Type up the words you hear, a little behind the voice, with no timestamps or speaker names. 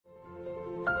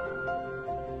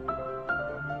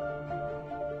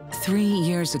3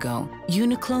 years ago,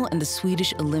 UNIQLO and the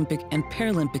Swedish Olympic and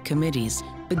Paralympic committees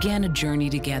began a journey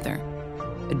together.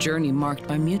 A journey marked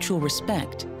by mutual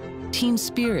respect, team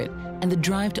spirit, and the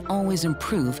drive to always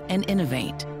improve and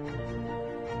innovate.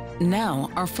 Now,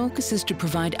 our focus is to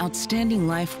provide outstanding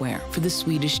lifewear for the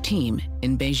Swedish team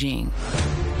in Beijing.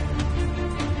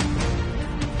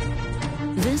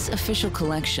 This official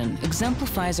collection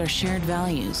exemplifies our shared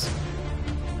values: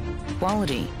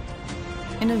 quality,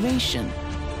 innovation,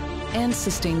 and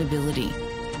sustainability.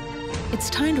 It's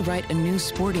time to write a new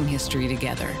sporting history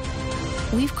together.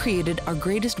 We've created our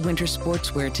greatest winter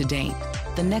sportswear to date,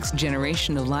 the next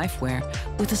generation of LifeWear,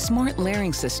 with a smart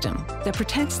layering system that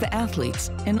protects the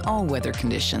athletes in all weather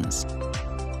conditions.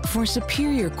 For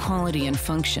superior quality and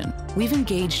function, we've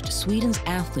engaged Sweden's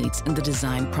athletes in the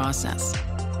design process.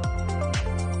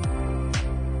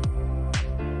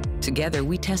 Together,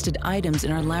 we tested items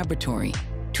in our laboratory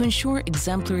to ensure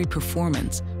exemplary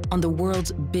performance on the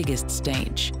world's biggest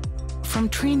stage. From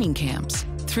training camps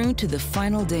through to the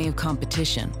final day of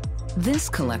competition, this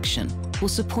collection will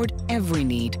support every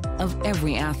need of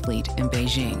every athlete in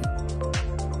Beijing.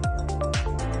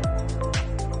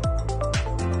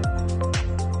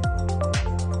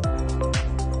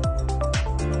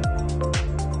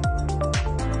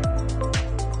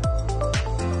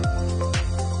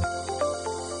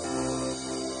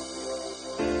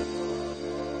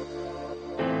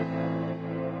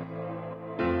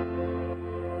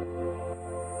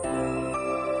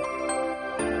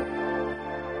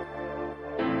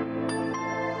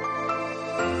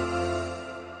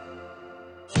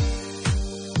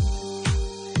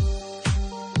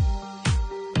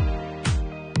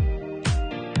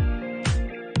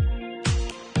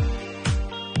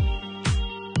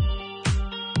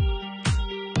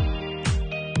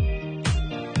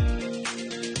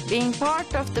 Being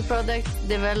part of the product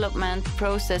development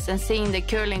process and seeing the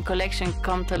curling collection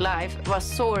come to life was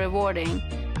so rewarding.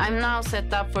 I'm now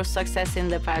set up for success in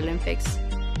the Paralympics.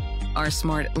 Our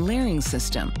smart layering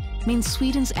system means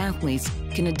Sweden's athletes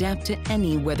can adapt to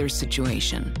any weather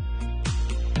situation.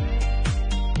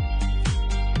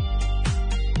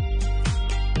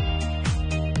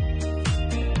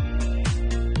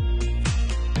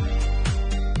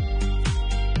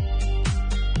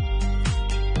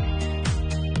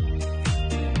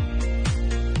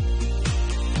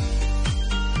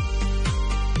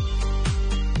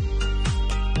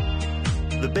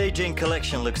 The Beijing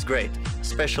collection looks great,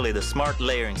 especially the smart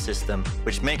layering system,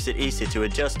 which makes it easy to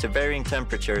adjust to varying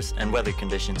temperatures and weather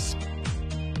conditions.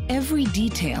 Every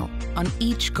detail on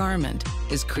each garment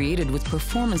is created with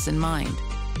performance in mind.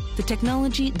 The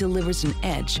technology delivers an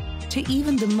edge to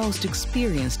even the most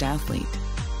experienced athlete.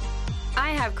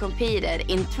 I have competed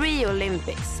in 3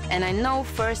 Olympics, and I know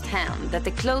firsthand that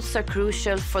the clothes are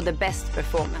crucial for the best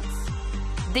performance.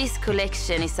 This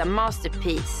collection is a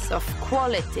masterpiece of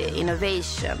quality,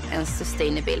 innovation, and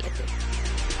sustainability.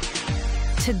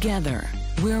 Together,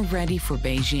 we're ready for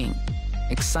Beijing,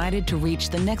 excited to reach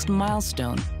the next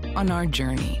milestone on our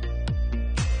journey.